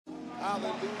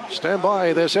Stand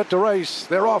by, they're set to race.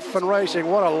 They're off and racing.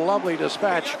 What a lovely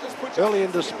dispatch. Early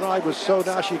in display was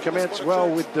Sodashi, commenced well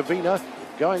with Davina.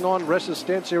 Going on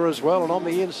Resistencia as well, and on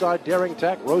the inside, Daring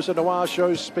Tack. Rosa Noir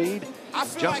shows speed.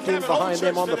 Just in behind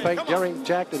them on the paint, Daring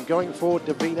Tack, and going forward,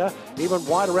 Davina. Even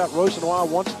wider out, Rosa Noir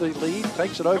wants the lead,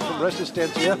 takes it over from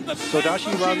Resistencia.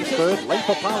 Sodashi runs third. Le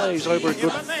Papale's over into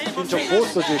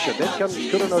fourth position. Then comes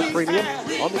Kurano Premium.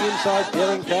 On the inside,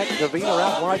 Daring Tack, Davina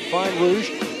out wide, Fine Rouge.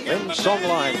 Then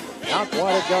Songline. Out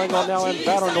wider going on now, and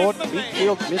Baronaut.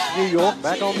 Midfield, Miss New York.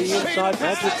 Back on the inside,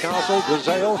 Magic Castle,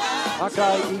 Gazelle,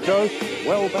 Akai Ito.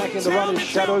 Well back in the run is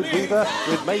Shadow Diva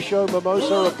with Meisho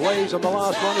Mimosa ablaze, and the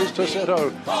last one is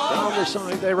Tossetto. Down the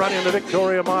side they run into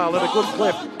Victoria Mile at a good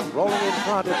clip. Rolling in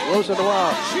front, it's Rosa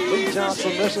Noir. Leads out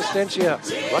from Resistencia.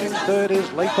 Running third is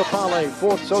Le Papale.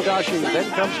 Fourth, Sodashi. Then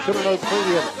comes Kurano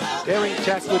Premium. Daring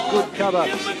Tack with good cover.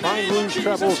 Fine Rouge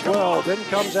travels well. Then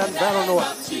comes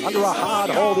Baronaut. Under a hard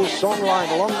hold is Songline.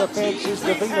 Along the fence is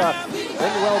Davina.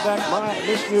 Then well back,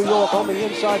 Miss New York on the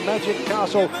inside, Magic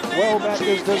Castle. Well back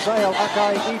is Dezale.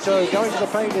 Akai Ito. Going to the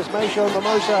paint is Meisho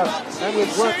Mimosa. And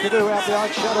with work to do out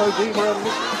behind Shadow Diva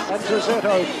and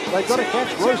Tossetto. They've got to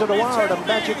catch Rosa Noir at a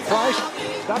magic price.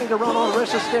 Starting to run on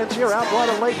Resistencia. Out wide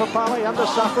of Le Papale under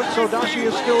Suffren. Sodashi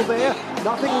is still there.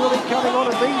 Nothing really coming on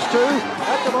at these two.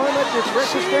 At the moment, it's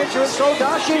Resistencia and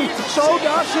Sodashi.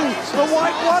 Sodashi, the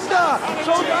White Wonder.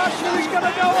 Sodashi is going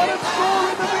to go on and score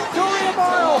in the Victoria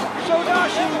Mile.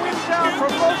 Sodashi wins out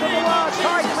from Rosa Noir.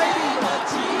 Tight,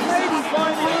 maybe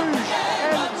Fine Rouge.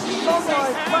 And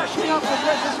Songline flashing up with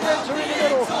Resistencia in the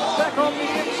middle. Back on the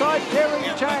inside, Daring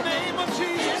Tack.